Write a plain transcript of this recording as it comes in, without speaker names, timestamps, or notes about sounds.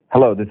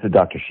Hello, this is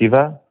Dr.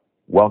 Shiva.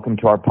 Welcome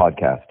to our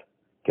podcast,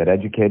 Get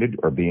Educated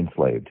or Be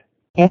Enslaved.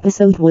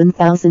 Episode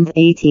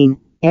 1018,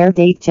 air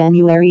date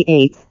January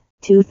 8th,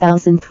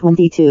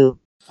 2022.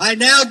 I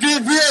now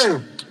give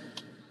you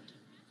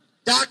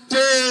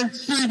Dr.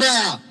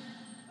 Shiva.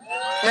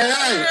 All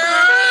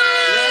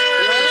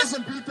right.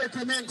 Listen, people,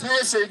 come in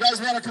closer. You guys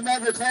want to come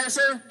over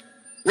closer?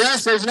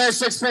 Yes, there's no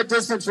 6-foot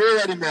distance rule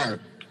anymore.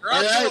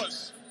 All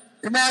right?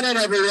 Come on in,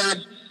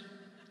 everyone.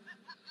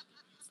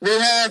 We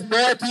have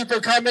more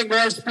people coming,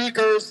 more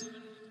speakers,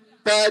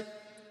 but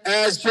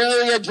as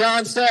Jerry and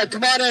John said,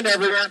 come on in,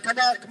 everyone. Come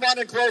on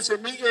in closer.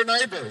 Meet your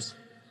neighbors.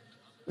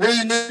 We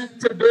need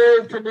to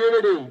build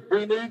community.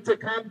 We need to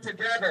come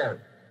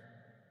together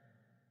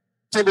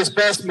to this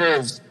best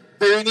moves.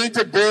 But we need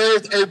to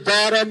build a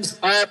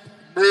bottoms-up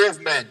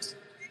movement.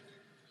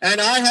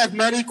 And I have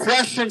many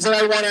questions that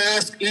I want to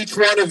ask each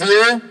one of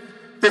you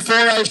before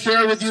I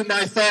share with you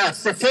my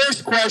thoughts. The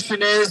first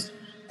question is,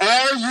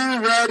 are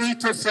you ready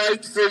to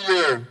fight for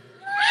you?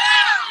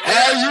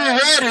 Are you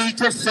ready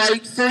to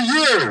fight for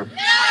you?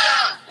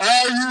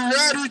 Are you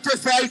ready to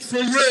fight for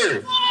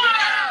you?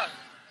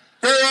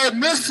 There are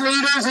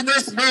misleaders in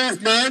this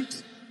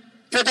movement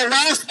for the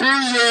last 3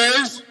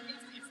 years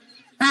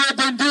who have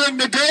been doing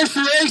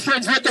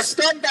negotiations with the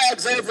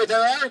scumbags over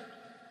there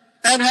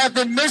and have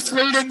been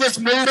misleading this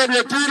movement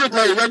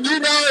repeatedly. And you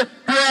know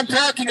who I'm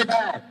talking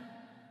about.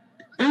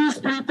 These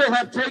people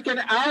have taken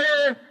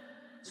our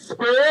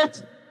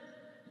spirit,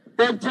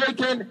 they've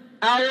taken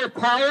our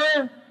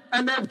power,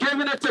 and they've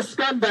given it to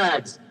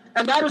scumbags.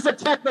 And that is a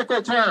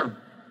technical term.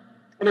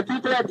 And if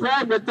people have a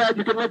problem with that,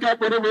 you can look up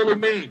what it really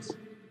means.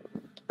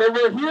 But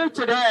we're here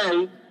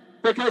today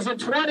because in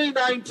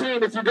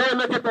 2019, if you go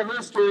look at the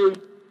history,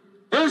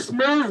 this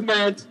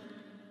movement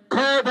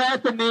called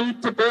out the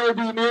need to build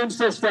the immune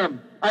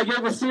system. I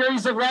gave a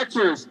series of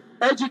lectures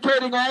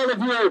educating all of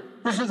you.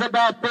 This is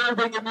about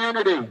building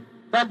immunity.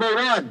 Number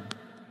one,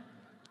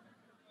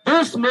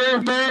 this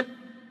movement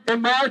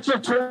in March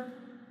of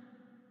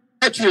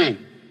 2020,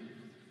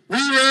 we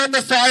ran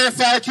the Fire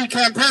Fauci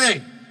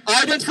campaign.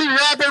 I didn't see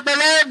Robert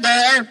Malone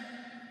there.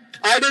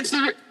 I didn't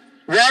see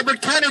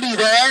Robert Kennedy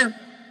there.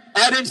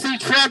 I didn't see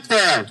Trump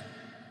there.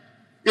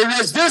 It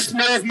was this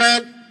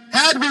movement.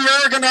 Had we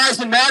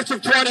organized in March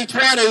of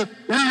 2020,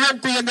 we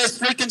wouldn't be in this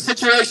freaking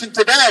situation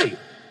today.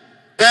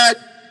 But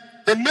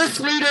the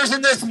misleaders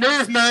in this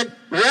movement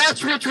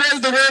watch which way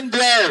the wind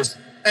blows.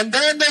 And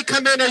then they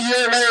come in a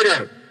year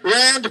later.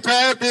 Rand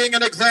Paul being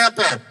an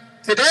example.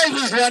 Today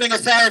he's running a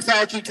Fire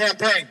Fauci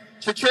campaign.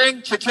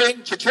 Cha-ching,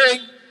 cha-ching,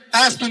 cha-ching,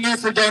 asking you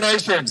for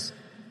donations.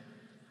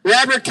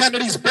 Robert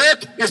Kennedy's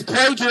book is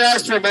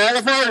plagiarized from all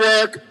of our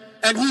work,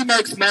 and he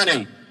makes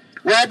money.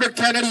 Robert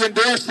Kennedy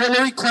endorsed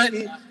Hillary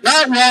Clinton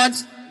not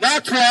once,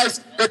 not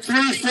twice, but 3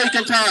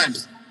 freaking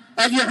times.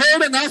 Have you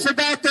heard enough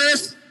about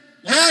this?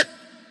 Yet,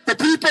 the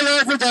people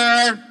over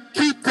there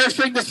keep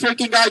pushing the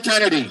freaking guy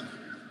Kennedy.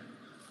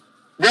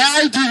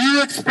 Why do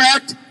you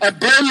expect a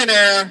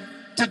billionaire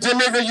to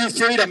deliver you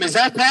freedom? Is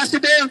that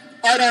possible?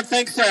 I don't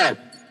think so.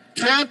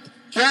 Trump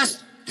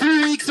just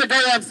 2 weeks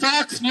ago on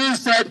Fox News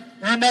said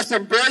you must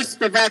embrace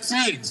the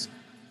vaccines.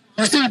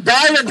 You see,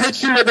 Biden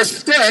hits you with a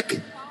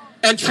stick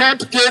and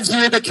Trump gives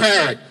you the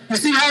carrot. You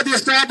see how the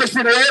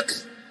establishment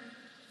works?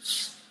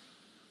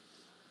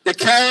 The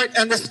carrot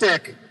and the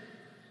stick.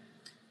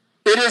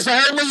 It is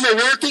only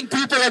the working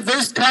people of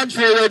this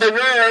country or the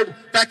world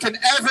that can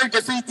ever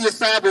defeat the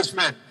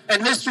establishment.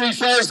 And history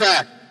shows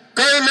that.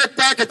 Go look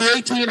back at the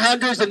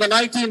 1800s and the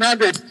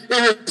 1900s. It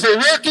was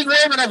the working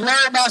women of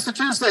Lowell,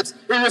 Massachusetts.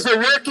 It was the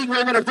working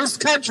women of this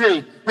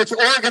country which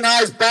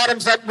organized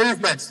bottoms-up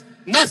movements.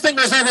 Nothing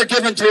was ever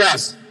given to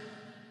us.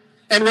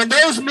 And when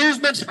those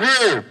movements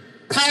grew,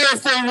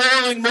 powerful,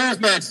 roaring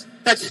movements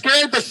that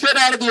scared the shit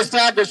out of the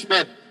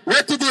establishment,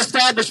 what did the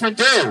establishment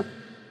do?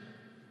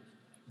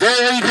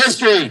 Go read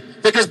history.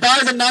 Because by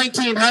the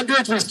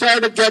 1900s, we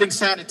started getting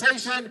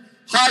sanitation,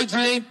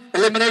 hygiene,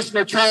 elimination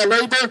of child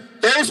labor.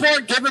 Those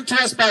weren't given to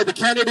us by the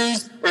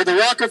Kennedys or the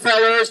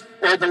Rockefellers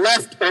or the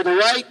left or the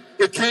right.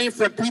 It came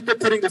from people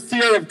putting the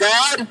fear of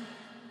God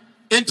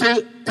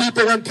into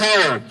people in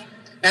power.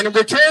 And in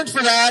return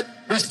for that,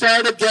 we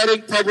started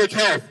getting public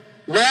health.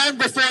 Long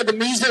before the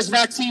measles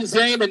vaccine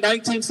came in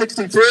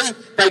 1963,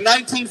 by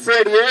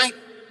 1948,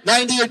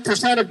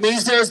 98% of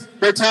measles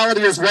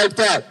mortality was wiped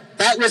out.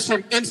 That was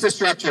from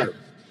infrastructure.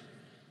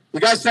 You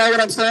guys know what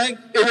I'm saying?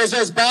 It was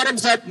those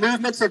bottoms-up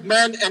movements of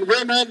men and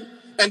women.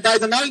 And by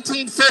the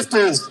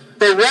 1950s,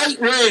 the right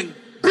wing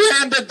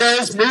branded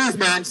those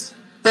movements.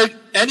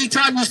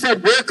 Anytime you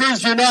said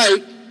workers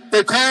unite,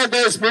 they called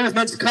those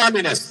movements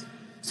communists.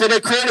 So they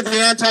created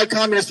the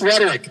anti-communist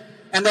rhetoric.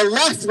 And the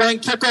left wing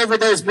took over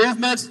those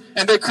movements,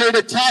 and they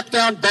created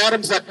top-down,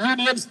 bottoms-up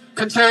unions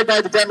controlled by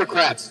the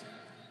Democrats.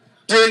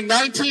 During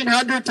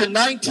 1900 to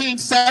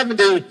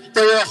 1970,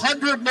 there were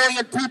 100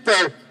 million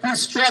people who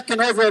struck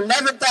in over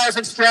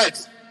 11,000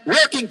 strikes,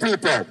 working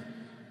people.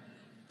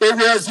 It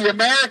was the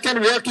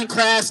American working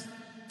class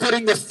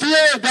putting the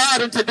fear of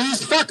God into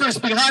these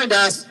fuckers behind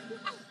us.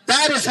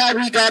 That is how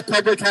we got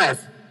public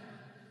health.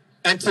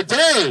 And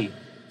today,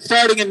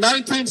 starting in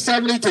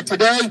 1970 to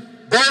today,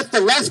 both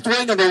the left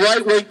wing and the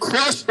right wing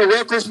crushed the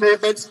workers'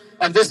 movements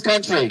of this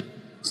country.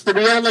 So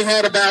we only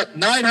had about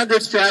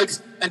 900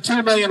 strikes and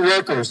 2 million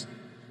workers.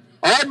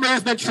 Our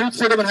movement, Truth,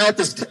 Freedom, and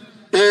Health,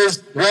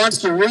 wants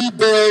to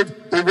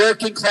rebuild the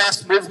working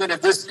class movement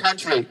of this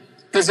country.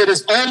 Because it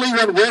is only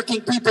when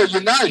working people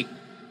unite.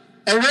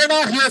 And we're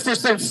not here for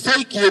some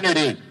fake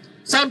unity.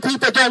 Some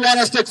people don't want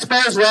us to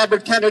expose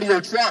Robert Kennedy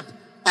or Trump.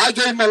 I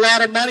gave him a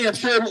lot of money. I'm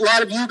sure a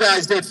lot of you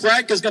guys did.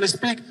 Frank is going to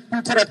speak.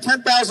 We put up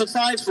 10,000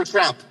 signs for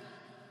Trump.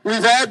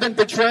 We've all been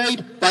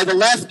betrayed by the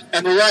left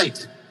and the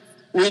right.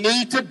 We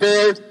need to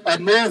build a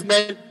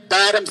movement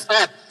bottoms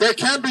up. There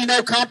can be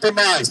no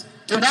compromise.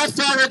 Do not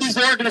follow these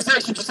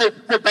organizations to say,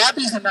 well,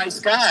 Bobby's a nice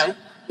guy.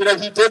 You know,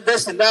 he did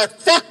this and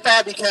that. Fuck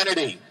Bobby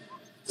Kennedy.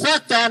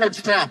 Fuck Donald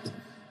Trump.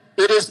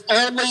 It is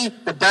only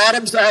the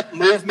bottoms-up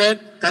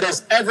movement that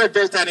has ever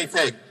built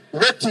anything.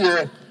 Look to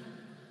your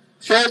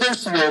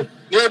shoulders, to your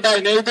nearby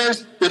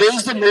neighbors. It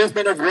is the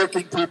movement of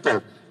working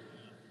people.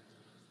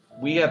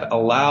 We have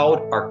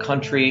allowed our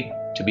country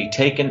to be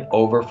taken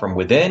over from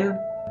within,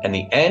 and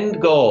the end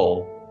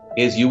goal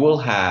is you will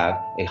have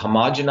a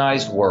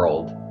homogenized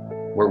world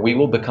where we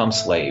will become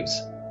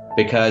slaves,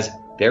 because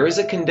there is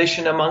a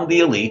condition among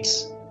the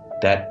elites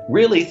that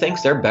really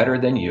thinks they're better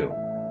than you,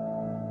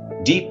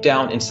 deep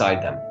down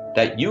inside them,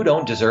 that you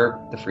don't deserve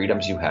the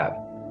freedoms you have.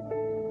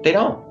 They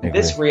don't.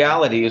 This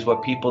reality is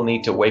what people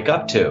need to wake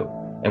up to,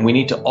 and we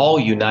need to all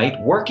unite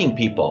working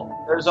people.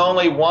 There's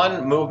only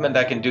one movement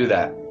that can do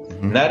that.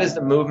 And that is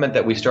the movement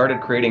that we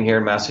started creating here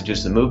in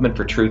Massachusetts, the movement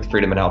for truth,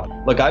 freedom, and health.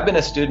 Look, I've been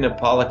a student of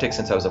politics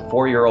since I was a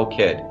 4-year-old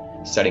kid,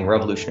 studying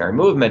revolutionary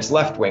movements,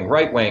 left wing,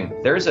 right wing.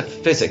 There's a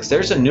physics,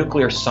 there's a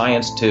nuclear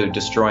science to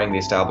destroying the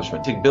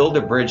establishment. To build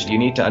a bridge, you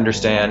need to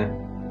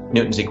understand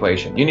Newton's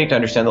equation. You need to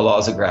understand the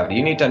laws of gravity.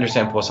 You need to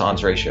understand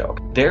Poisson's ratio.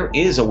 There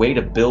is a way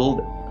to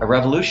build a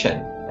revolution,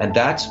 and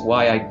that's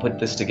why I put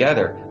this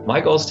together. My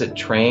goal is to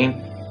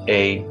train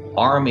an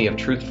army of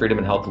truth, freedom,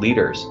 and health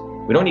leaders.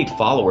 We don't need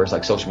followers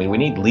like social media. We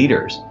need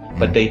leaders,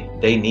 but they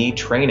need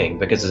training,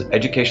 because the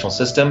educational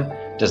system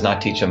does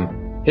not teach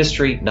them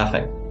history,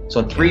 nothing. So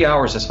in 3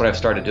 hours, that's what I've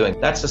started doing.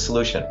 That's the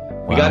solution.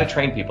 We got to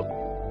train people.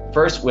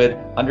 First, with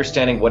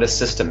understanding what a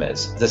system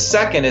is. The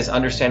second is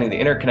understanding the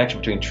interconnection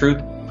between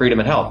truth, freedom,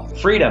 and health.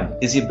 Freedom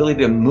is the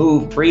ability to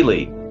move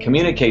freely,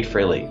 communicate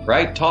freely,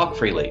 right? Talk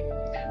freely.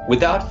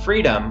 Without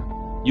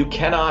freedom, you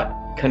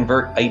cannot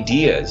convert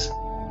ideas,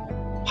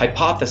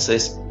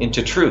 hypothesis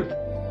into truth,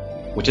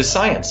 which is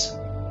science.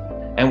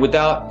 And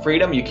without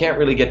freedom, you can't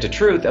really get to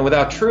truth. And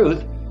without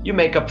truth, you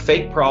make up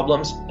fake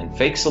problems and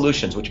fake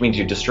solutions, which means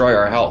you destroy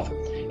our health.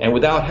 And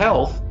without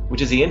health,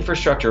 which is the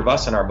infrastructure of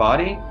us and our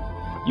body,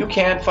 you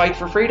can't fight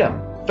for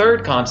freedom.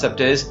 Third concept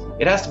is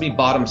it has to be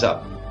bottoms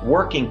up.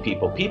 Working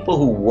people, people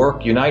who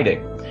work uniting.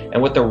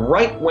 And what the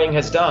right wing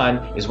has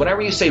done is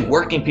whenever you say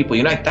working people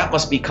unite, that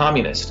must be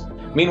communist.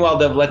 Meanwhile,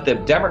 they've let the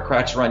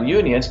Democrats run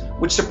unions,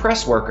 which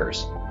suppress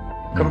workers.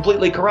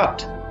 Completely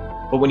corrupt.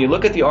 But when you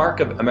look at the arc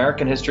of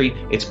American history,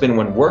 it's been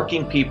when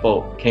working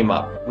people came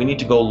up. We need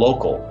to go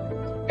local.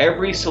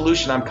 Every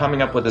solution I'm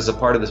coming up with as a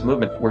part of this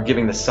movement, we're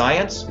giving the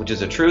science, which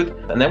is the truth,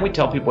 and then we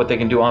tell people what they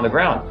can do on the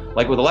ground.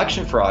 Like with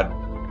election fraud,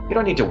 you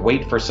don't need to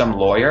wait for some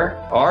lawyer.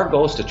 Our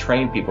goal is to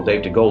train people,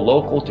 Dave, to go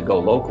local, to go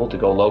local, to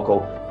go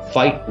local,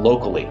 fight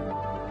locally.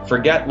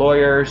 Forget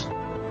lawyers,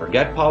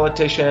 forget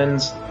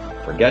politicians,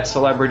 forget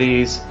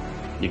celebrities.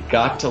 You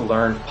got to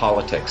learn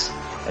politics,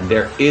 and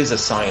there is a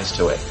science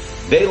to it.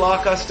 They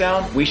lock us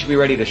down, we should be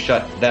ready to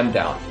shut them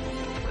down.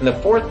 And the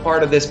fourth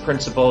part of this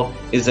principle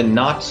is a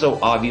not so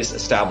obvious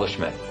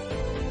establishment.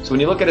 So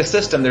when you look at a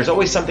system, there's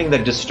always something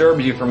that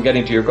disturbs you from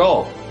getting to your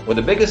goal. Well,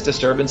 the biggest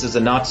disturbance is a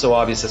not so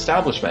obvious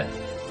establishment,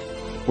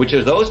 which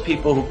are those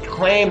people who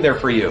claim they're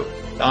for you,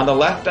 on the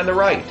left and the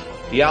right.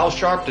 The Al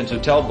Sharptons who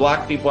tell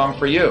black people I'm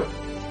for you.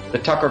 The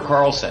Tucker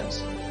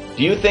Carlsons.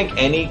 Do you think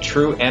any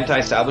true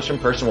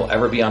anti-establishment person will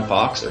ever be on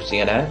Fox or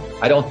CNN?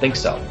 I don't think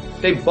so.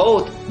 They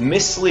both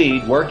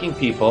mislead working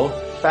people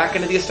back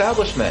into the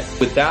establishment.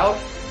 Without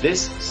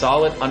this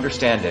solid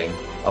understanding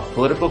of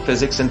political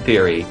physics and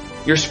theory,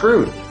 you're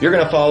screwed. You're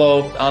going to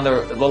follow on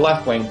the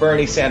left wing,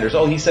 Bernie Sanders.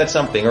 Oh, he said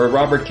something. Or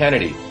Robert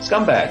Kennedy.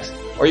 Scumbags.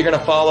 Or you're going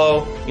to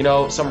follow,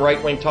 some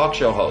right-wing talk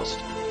show host.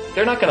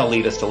 They're not going to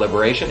lead us to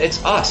liberation.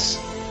 It's us.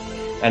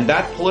 And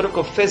that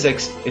political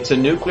physics, it's a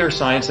nuclear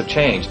science of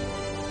change.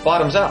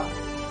 Bottoms up.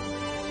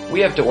 We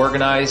have to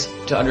organize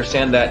to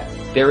understand that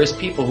there is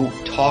people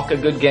who talk a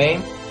good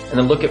game and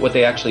then look at what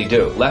they actually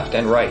do, left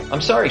and right.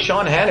 I'm sorry,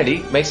 Sean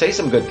Hannity may say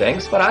some good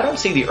things, but I don't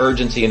see the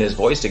urgency in his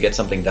voice to get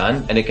something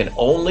done, and it can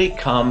only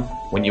come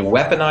when you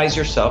weaponize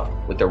yourself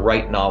with the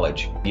right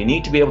knowledge. You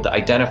need to be able to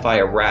identify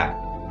a rat.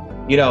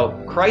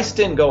 Christ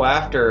didn't go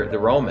after the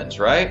Romans,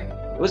 right?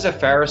 It was the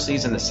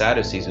Pharisees and the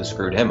Sadducees who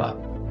screwed him up.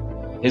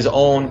 His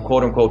own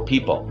quote-unquote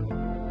people.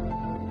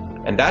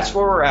 And that's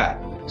where we're at.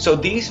 So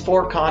these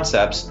four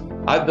concepts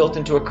I've built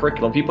into a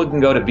curriculum. People can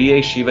go to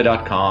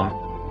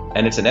vashiva.com,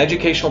 and it's an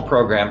educational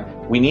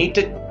program. We need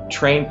to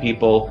train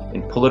people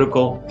in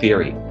political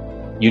theory.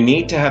 You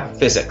need to have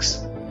physics,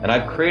 and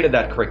I've created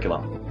that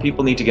curriculum.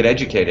 People need to get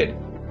educated.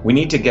 We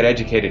need to get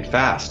educated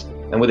fast.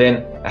 And within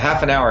a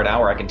half an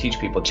hour, I can teach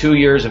people. 2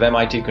 years of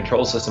MIT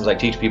control systems, I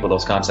teach people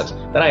those concepts.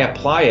 Then I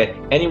apply it,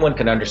 anyone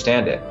can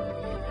understand it.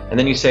 And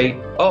then you say,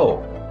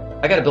 oh,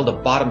 I got to build a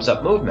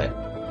bottoms-up movement.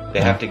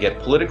 They have to get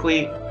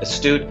politically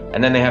astute,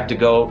 and then they have to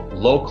go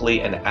locally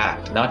and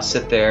act, not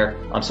sit there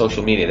on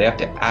social media. They have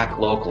to act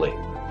locally,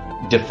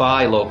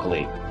 defy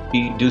locally,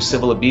 do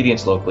civil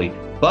obedience locally,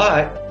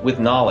 but with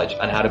knowledge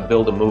on how to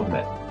build a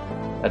movement.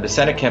 The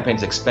Senate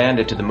campaign's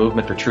expanded to the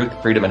Movement for Truth,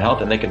 Freedom, and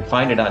Health, and they can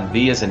find it on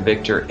V as in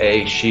Victor,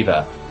 A,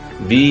 Shiva,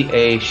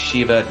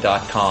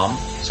 vashiva.com,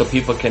 so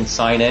people can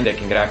sign in. They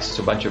can get access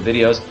to a bunch of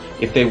videos.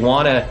 If they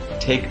want to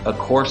take a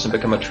course and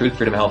become a Truth,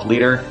 Freedom, Health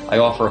leader, I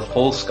offer a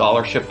full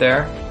scholarship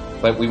there,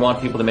 but we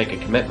want people to make a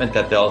commitment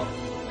that they'll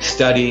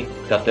study,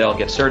 that they'll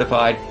get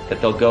certified,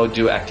 that they'll go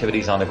do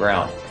activities on the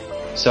ground.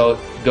 So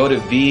go to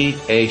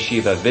VA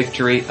Shiva,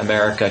 Victory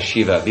America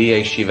Shiva,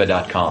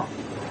 vashiva.com.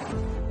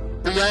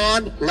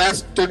 Beyond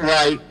left and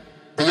right,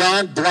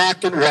 beyond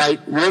black and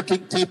white, working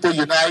people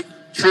unite,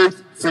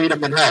 truth,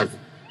 freedom, and health.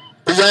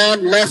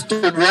 Beyond left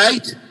and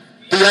right,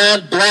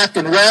 beyond black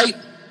and white,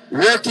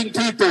 working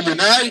people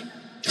unite,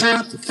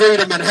 truth,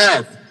 freedom, and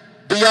health.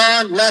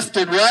 Beyond left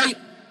and right,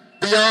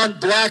 beyond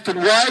black and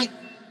white,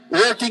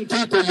 working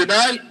people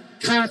unite,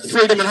 truth,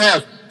 freedom, and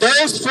health.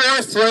 Those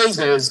four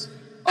phrases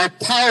are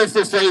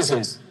powerful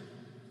phrases.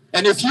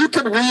 And if you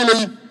can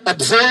really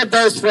absorb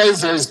those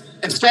phrases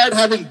and start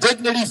having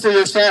dignity for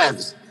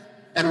yourselves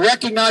and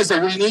recognize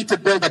that we need to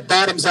build a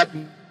bottoms-up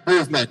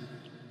movement,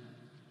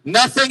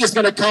 nothing is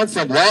going to come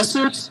from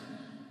lawsuits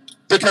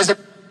because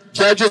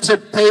judges are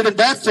paid and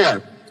bought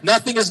for.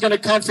 Nothing is going to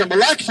come from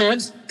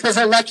elections because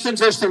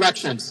elections are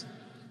selections.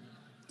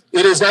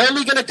 It is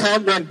only going to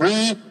come when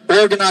we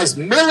organize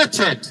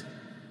militant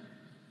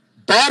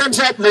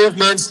bottoms-up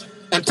movements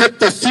and put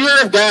the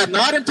fear of God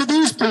not into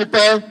these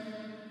people,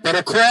 but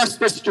across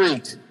the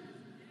street.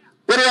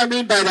 What do I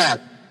mean by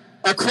that?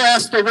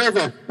 Across the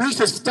river. We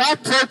should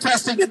stop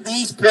protesting in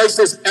these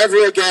places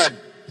ever again.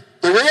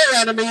 The real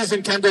enemy is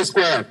in Kendall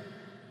Square.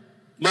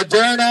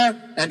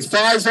 Moderna and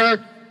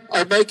Pfizer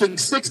are making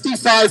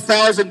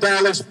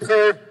 $65,000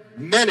 per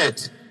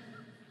minute,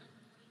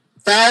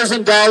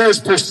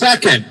 $1,000 per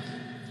second.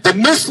 The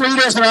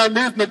misleaders in our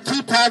movement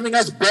keep having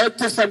us beg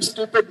to some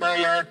stupid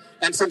mayor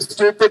and some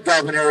stupid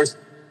governors.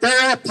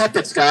 They're all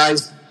puppets,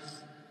 guys.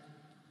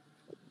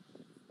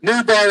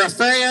 Nubar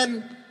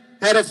Afeyan,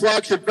 head of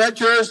Flagship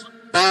Ventures,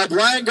 Bob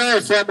Langer,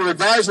 a former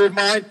advisor of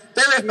mine,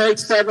 they have made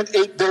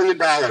 $7-8 billion.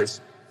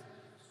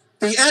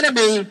 The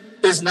enemy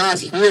is not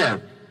here.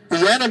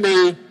 The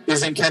enemy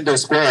is in Kendall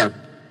Square.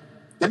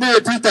 Let me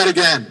repeat that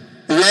again.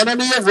 The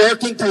enemy of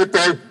working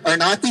people are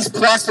not these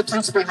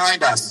prostitutes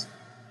behind us.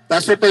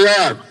 That's what they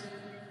are.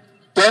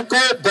 Don't go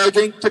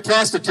begging to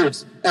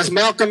prostitutes. As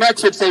Malcolm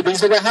X would say,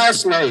 these are the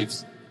house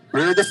slaves.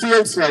 We're the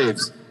field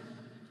slaves.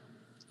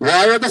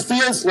 Why are the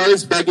field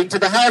slaves begging to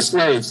the house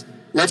slaves?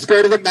 Let's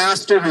go to the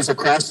master who's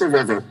across the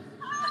river.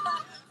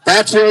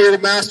 That's where the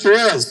master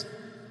is.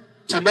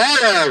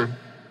 Tomorrow,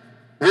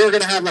 we're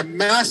going to have a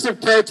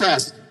massive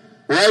protest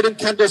right in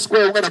Kendall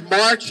Square. We're going to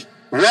march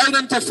right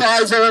into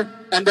Pfizer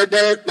and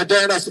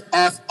Moderna's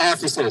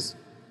offices.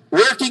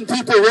 Working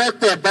people work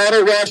there,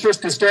 bottle washers,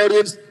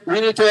 custodians. We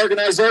need to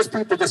organize those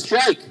people to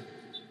strike.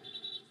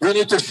 We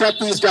need to shut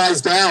these guys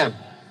down.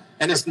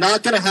 And it's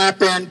not going to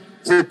happen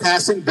through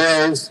passing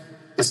bills.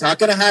 It's not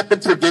going to happen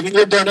through giving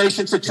your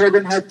donations to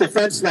Children's Health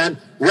Defense Fund,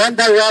 run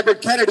by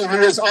Robert Kennedy, who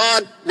was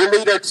on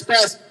Lolita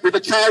Express with a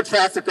child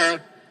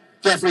trafficker,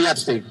 Jeffrey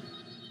Epstein.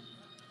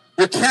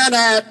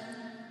 That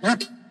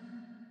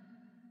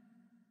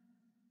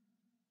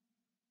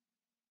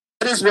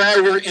is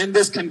why we're in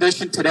this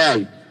condition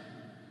today.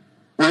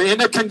 We're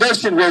in a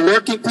condition where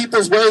working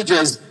people's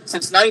wages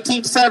since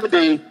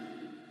 1970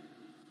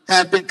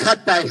 have been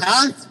cut by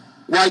half,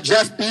 why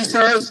Jeff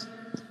Bezos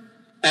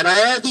and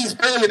all these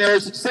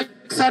billionaires,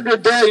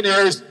 600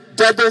 billionaires,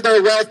 doubled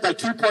their wealth by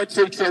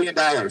 $2.3 trillion.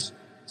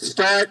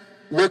 Start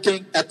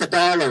looking at the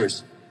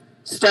dollars.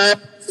 Stop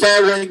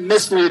following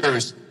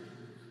misleaders.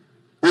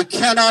 We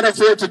cannot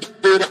afford to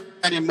do that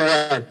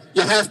anymore.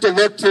 You have to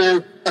look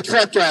to a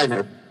truck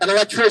driver, an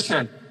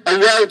electrician, a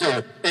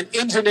welder, an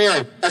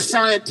engineer, a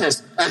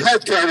scientist, a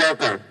healthcare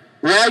worker.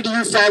 Why do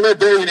you follow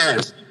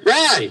billionaires?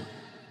 Why?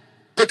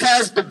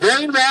 Because the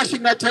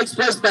brainwashing that takes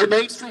place by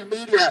mainstream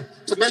media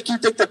to make you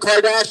think the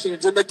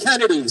Kardashians and the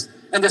Kennedys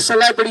and the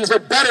celebrities are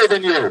better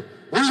than you.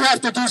 We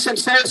have to do some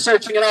soul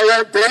searching in our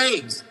own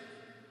brains.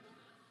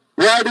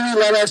 Why do we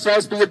let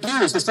ourselves be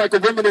abused? It's like a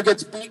woman who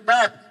gets beaten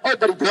up. Oh,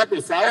 but he brought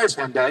me flowers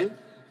one day.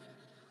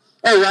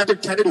 Oh,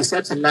 Robert Kennedy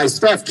said some nice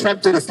stuff.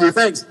 Trump did a few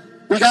things.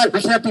 We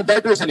can't be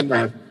beggars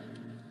anymore.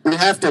 We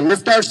have to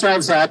lift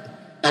ourselves up,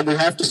 and we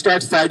have to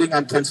start fighting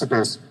on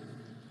principles.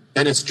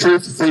 And it's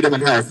truth, freedom,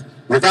 and health.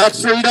 Without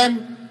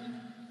freedom,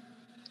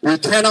 we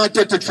cannot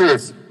get to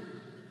truth.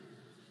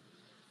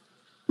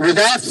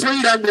 Without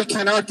freedom, we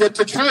cannot get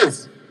to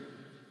truth.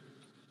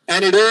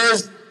 And it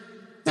is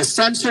The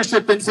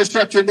censorship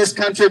infrastructure in this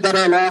country that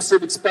our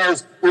lawsuit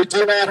exposed, we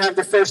do not have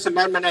the First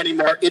Amendment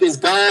anymore. It is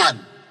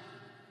gone.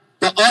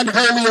 The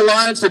unholy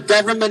alliance of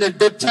government and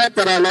big tech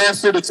that our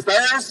lawsuit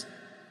exposed,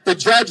 the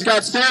judge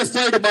got so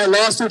afraid of my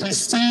lawsuit, he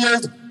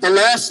sealed the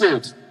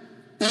lawsuit,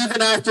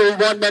 even after he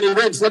won many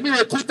wins. Let me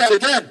repeat that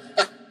again.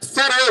 A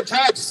federal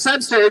judge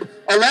censored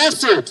a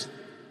lawsuit,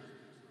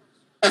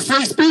 a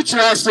free speech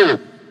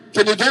lawsuit.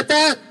 Can you get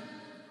that?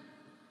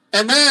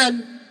 And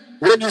then,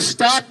 when you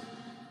stop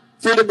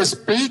freedom of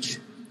speech,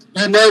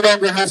 you no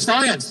longer have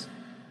science.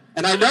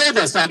 And I know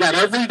this. I got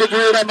every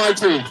degree at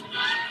MIT.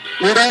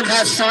 We don't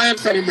have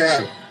science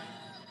anymore.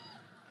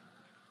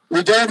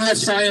 We don't have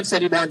science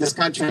anymore in this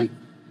country.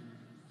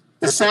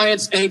 The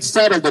science ain't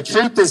settled. The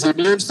truth is the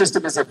immune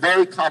system is a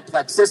very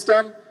complex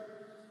system.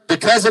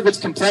 Because of its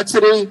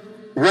complexity,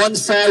 one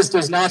size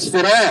does not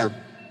fit all.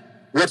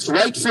 What's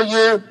right for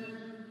you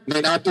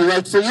may not be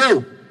right for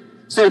you.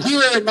 So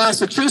here in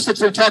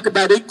Massachusetts, we talk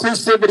about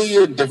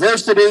inclusivity and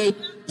diversity,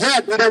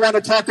 yet we don't want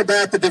to talk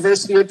about the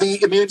diversity of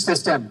the immune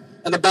system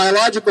and the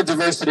biological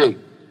diversity.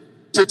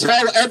 To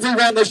tell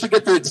everyone they should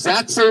get the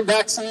exact same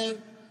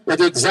vaccine or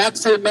the exact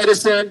same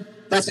medicine,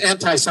 that's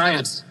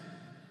anti-science.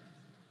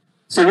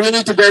 So we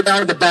need to go down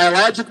to the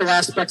biological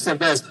aspects of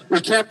this.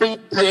 We can't be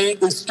paying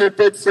these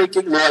stupid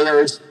freaking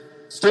lawyers,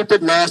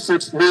 stupid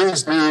lawsuits,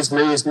 lose, lose,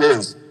 lose,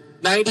 lose.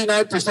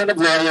 99% of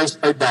lawyers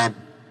are dumb.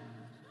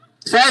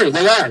 Sorry,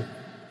 they are.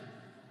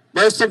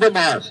 Most of them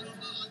are.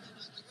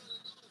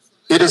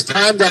 It is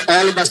time that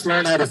all of us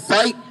learn how to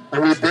fight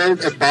and we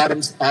build a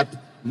bottoms-up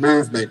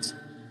movement.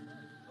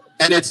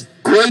 And it's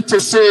great to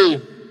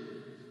see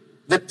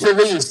the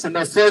police and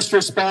the first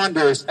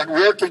responders and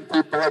working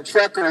people and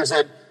truckers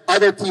and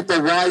other people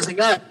rising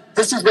up.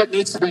 This is what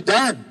needs to be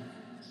done.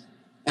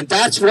 And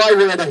that's why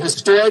we're at a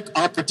historic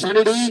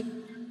opportunity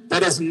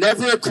that has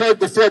never occurred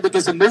before,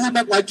 because a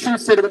movement like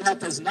Truth, Freedom, and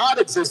Health has not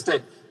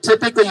existed.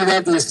 Typically, you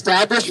have the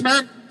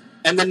establishment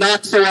and the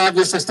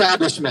not-so-obvious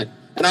establishment.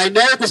 And I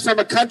know this from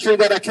a country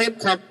that I came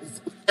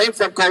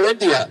from called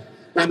India.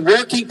 When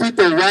working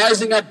people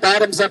rising up,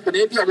 bottoms up in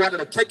India, wanted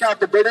to kick out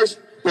the British,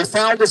 they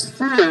found this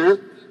fool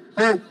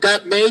who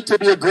got made to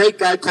be a great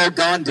guy called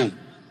Gandhi.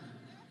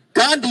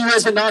 Gandhi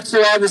was a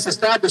not-so-obvious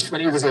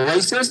establishment. He was a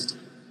racist.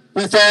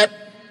 He thought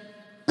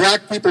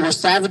black people were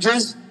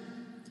savages.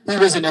 He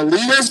was an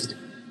elitist.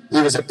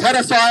 He was a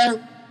pedophile.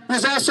 He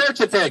was all sorts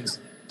of things.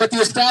 But the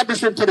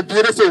establishment put a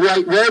beautiful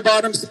white robe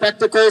on him,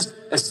 spectacles,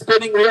 a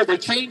spinning wheel. They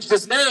changed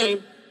his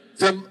name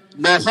from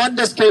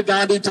Mohandas K.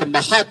 Gandhi to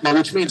Mahatma,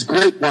 which means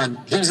great one,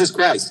 Jesus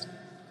Christ.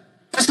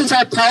 This is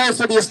how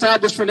powerful the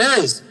establishment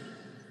is.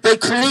 They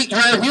create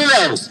your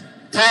heroes,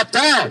 top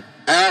down.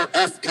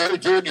 RFK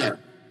Jr.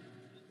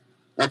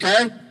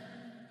 Okay?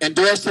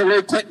 Endorsed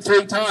Hillary Clinton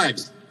 3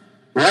 times.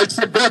 Writes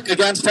a book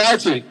against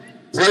Fauci.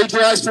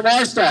 Plagiarized from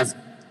our stuff.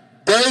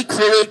 They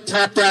create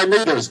top-down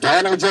leaders.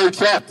 Donald J.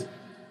 Trump.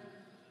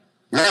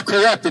 Lock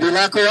her up. Did he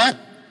lock her up?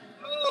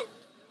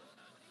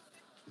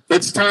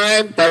 It's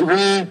time that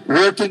we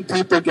working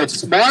people get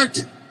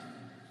smart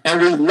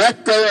and we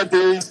let go of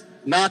these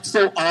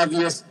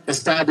not-so-obvious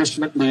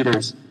establishment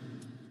leaders.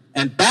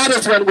 And that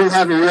is when we'll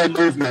have a real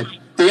movement.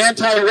 The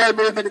anti-war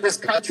movement in this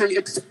country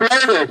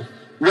exploded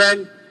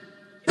when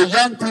the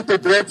young people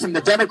broke from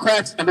the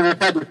Democrats and the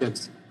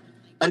Republicans.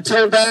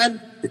 Until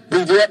then,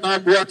 the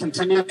Vietnam War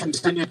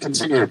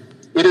continued.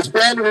 It is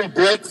when we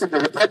break from the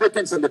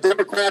Republicans and the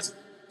Democrats,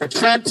 the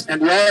Trumps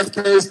and the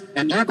RFKs,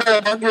 and you go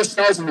among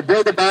yourselves and you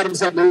build the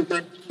bottoms-up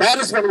movement, that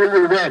is when we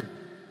will win.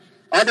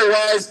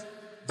 Otherwise,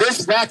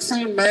 this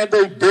vaccine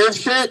mandate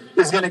bullshit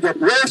is going to get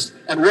worse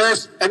and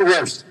worse and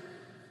worse.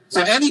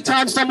 So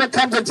anytime someone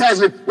comes and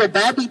tells you, well,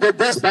 Bobby did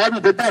this, Bobby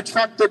did that,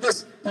 Trump did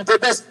this, he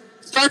did this,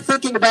 start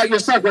thinking about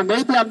yourself. Well,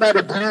 maybe I'm that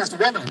abused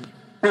woman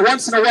who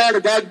once in a while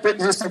the guy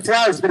brings you some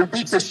flowers, but he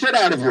beats the shit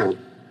out of you,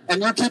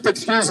 and you keep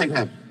excusing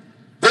him.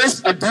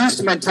 This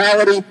abuse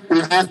mentality, we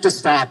have to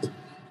stop.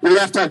 We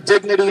have to have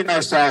dignity in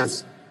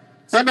ourselves.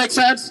 Does that make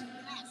sense?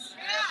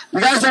 You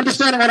guys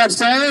understand what I'm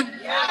saying?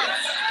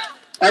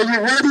 Are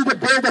you ready to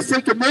build a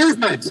freaking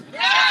movement?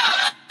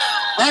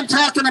 I'm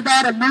talking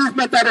about a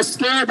movement that is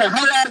scared the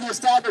hell out of the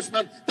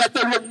establishment, that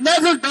they will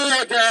never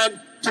dare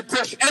again to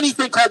push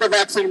anything called the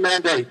vaccine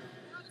mandate.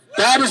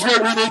 That is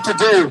what we need to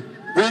do.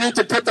 We need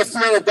to put the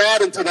fear of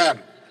God into them.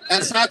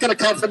 And it's not going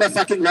to come from a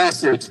fucking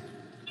lawsuit.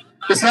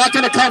 It's not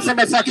going to come from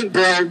a fucking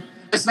bill.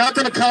 It's not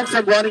going to come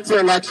from running for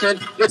election.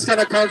 It's going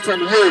to come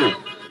from you.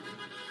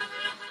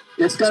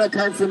 It's going to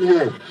come from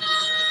you.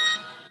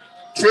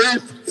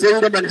 Truth,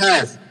 freedom, and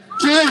health.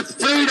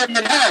 Truth, freedom,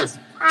 and health.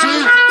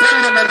 Truth,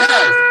 freedom, and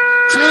health.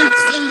 Truth,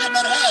 freedom,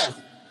 and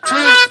health.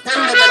 Truth,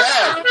 freedom, and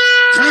health.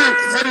 Truth,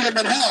 freedom,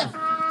 and health.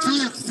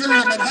 Truth,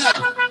 freedom, and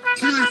health.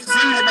 Truth,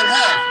 freedom, and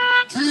health.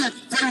 Truth,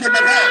 freedom,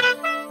 and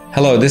health.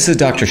 Hello, this is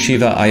Dr.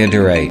 Shiva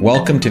Ayyadurai.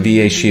 Welcome to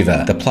VA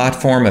Shiva, the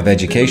platform of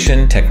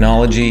education,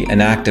 technology,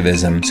 and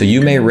activism, so you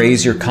may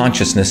raise your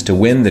consciousness to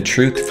win the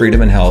truth,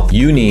 freedom, and health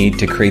you need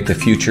to create the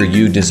future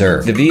you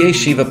deserve. The VA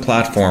Shiva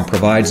platform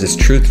provides its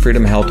truth,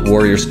 freedom, health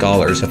warrior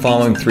scholars the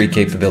following 3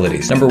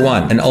 capabilities. Number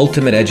 1, an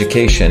ultimate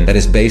education that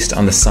is based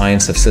on the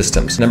science of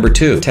systems. Number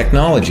 2,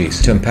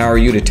 technologies to empower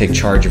you to take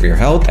charge of your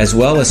health, as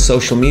well as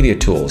social media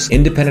tools,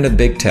 independent of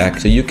big tech,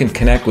 so you can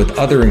connect with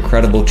other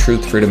incredible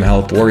truth, freedom,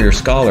 health warrior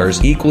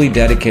scholars equally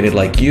dedicated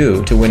like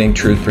you to winning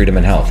truth, freedom,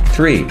 and health.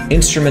 3,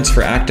 instruments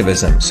for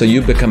activism, so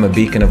you become a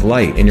beacon of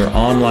light in your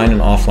online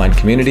and offline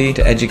community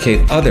to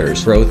educate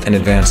others' growth and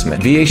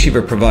advancement. VA Shiva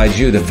provides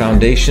you the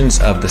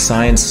foundations of the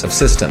science of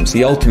systems,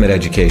 the ultimate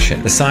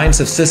education. The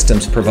science of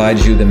systems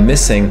provides you the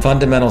missing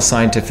fundamental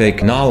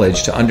scientific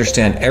knowledge to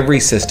understand every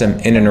system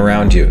in and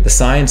around you. The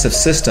science of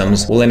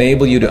systems will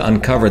enable you to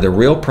uncover the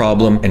real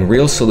problem and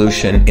real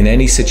solution in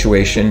any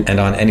situation and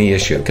on any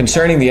issue.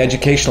 Concerning the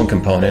educational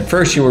component,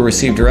 first you will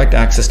receive direct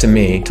access to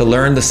me to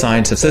learn the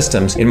science of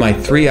systems in my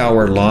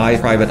 3-hour live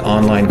private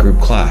online group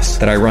class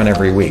that I run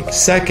every week.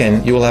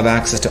 Second, you will have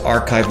access to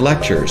archived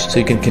lectures so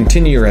you can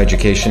continue your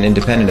education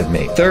independent of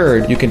me.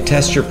 Third, you can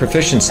test your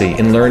proficiency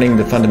in learning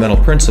the fundamental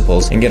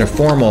principles and get a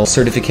formal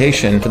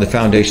certification for the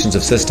foundations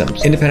of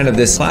systems. Independent of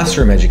this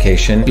classroom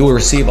education, you will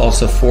receive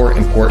also 4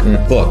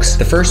 important books.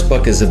 The first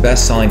book is the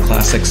best-selling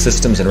classic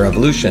Systems and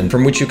Revolution,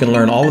 from which you can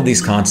learn all of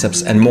these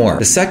concepts and more.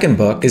 The second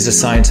book is The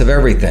Science of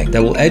Everything,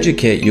 that will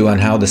educate you on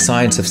how the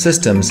science of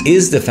systems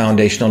is the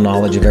foundational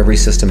knowledge of every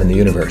system in the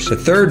universe. The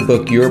third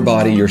book, Your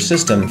Body, Your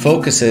System,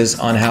 focuses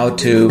on how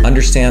to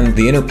understand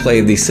the interplay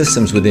of these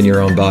systems within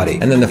your own body.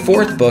 And then the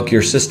fourth book,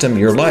 Your System,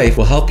 Your Life,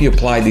 will help you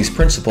apply these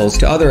principles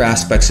to other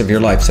aspects of your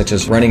life, such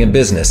as running a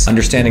business,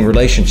 understanding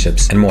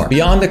relationships, and more.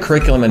 Beyond the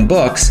curriculum and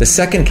books, the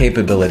second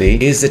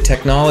capability is the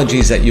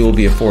technologies that you will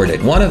be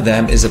afforded. One of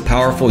them is a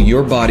powerful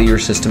Your Body, Your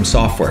System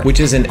software,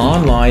 which is an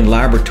online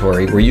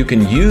laboratory where you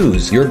can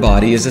use your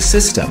body as a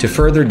system to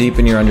further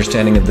deepen your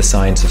understanding of the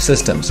science of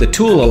systems. The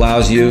tool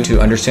allows you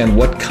to understand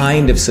what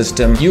kind of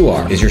system you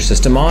are. Is your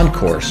system on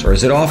course or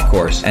is it off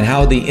course? And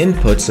how the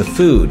inputs of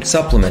food,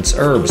 supplements,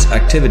 herbs,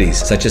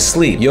 activities such as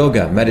sleep,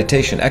 yoga,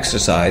 meditation,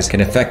 exercise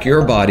can affect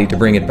your body to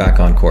bring it back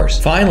on course.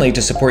 Finally,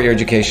 to support your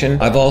education,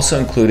 I've also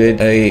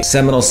included a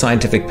seminal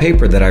scientific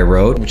paper that I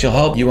wrote, which will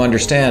help you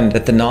understand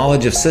that the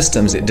knowledge of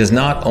systems, it does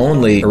not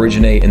only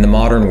originate in the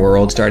modern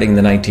world starting in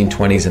the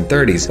 1920s and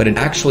 30s, but it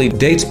actually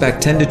dates back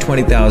 10 to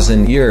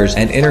 20,000 years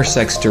and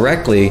intersects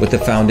directly with the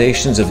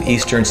foundations of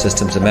Eastern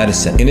systems of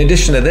medicine. In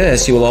addition to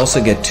this, you will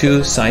also get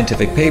 2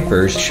 scientific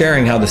papers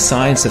sharing how the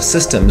science of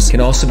systems can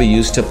also be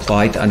used to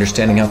apply to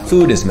understanding how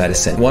food is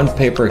medicine. One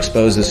paper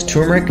exposes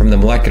turmeric from the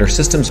molecular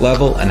systems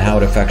level and how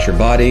it affects your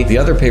body. The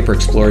other paper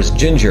explores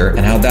ginger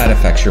and how that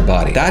affects your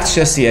body. That's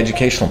just the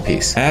educational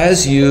piece.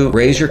 As you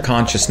raise your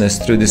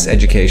consciousness through this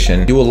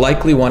education, you will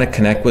likely want to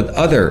connect with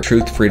other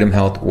truth, freedom,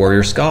 health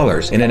warrior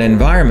scholars in an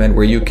environment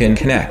where you can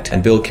connect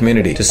and build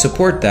community. To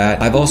support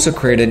that, I've also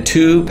created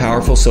 2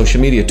 powerful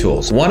social media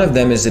tools. One of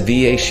them is the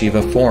VA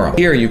Shiva Forum.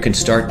 Here you can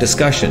start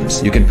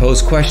discussions, you can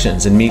pose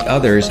questions and meet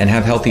others and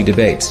have healthy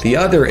debates. The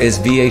other is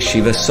VA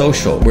Shiva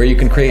Social, where you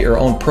can create your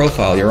own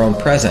profile, your own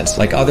presence,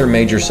 like other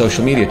major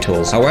social media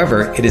tools.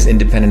 However, it is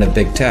independent of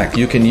big tech.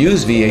 You can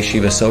use VA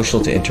Shiva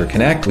Social to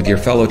interconnect with your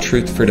fellow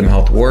truth, freedom,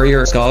 health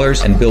warrior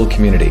scholars and build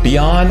community.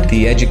 Beyond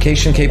the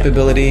education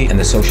capability and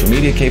the social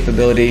media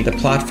capability, the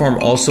platform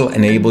also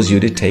enables you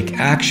to take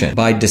action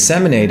by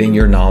disseminating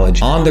your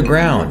knowledge on the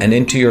ground and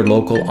into your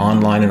local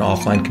online and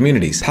offline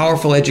communities.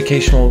 Powerful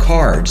educational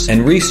cards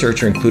and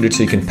research are included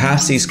so you can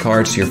pass these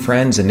cards to your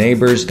friends and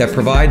neighbors that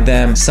provide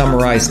them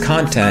summarized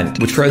content,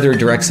 which further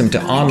directs them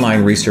to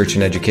online research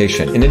and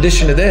education. In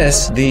addition to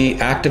this, the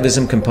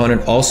activism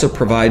component also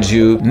provides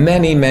you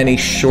many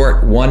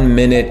short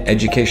 1-minute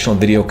educational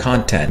video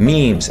content,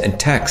 memes, and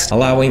text,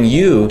 allowing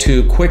you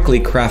to quickly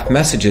craft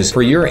messages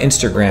for your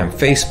Instagram,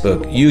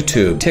 Facebook,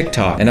 YouTube,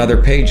 TikTok, and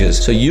other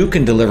pages so you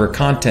can deliver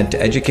content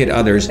to educate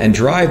others and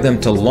drive them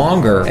to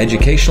longer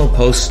educational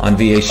posts on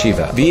VA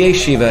Shiva. VA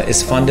Shiva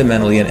is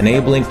fundamentally an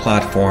enabling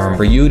platform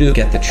for you to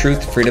get the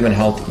truth, freedom, and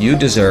health you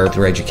deserve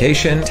through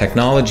education,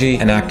 technology,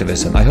 and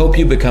activism. I hope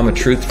you become a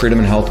truth, freedom,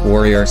 and health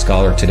warrior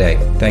scholar today.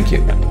 Thank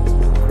you.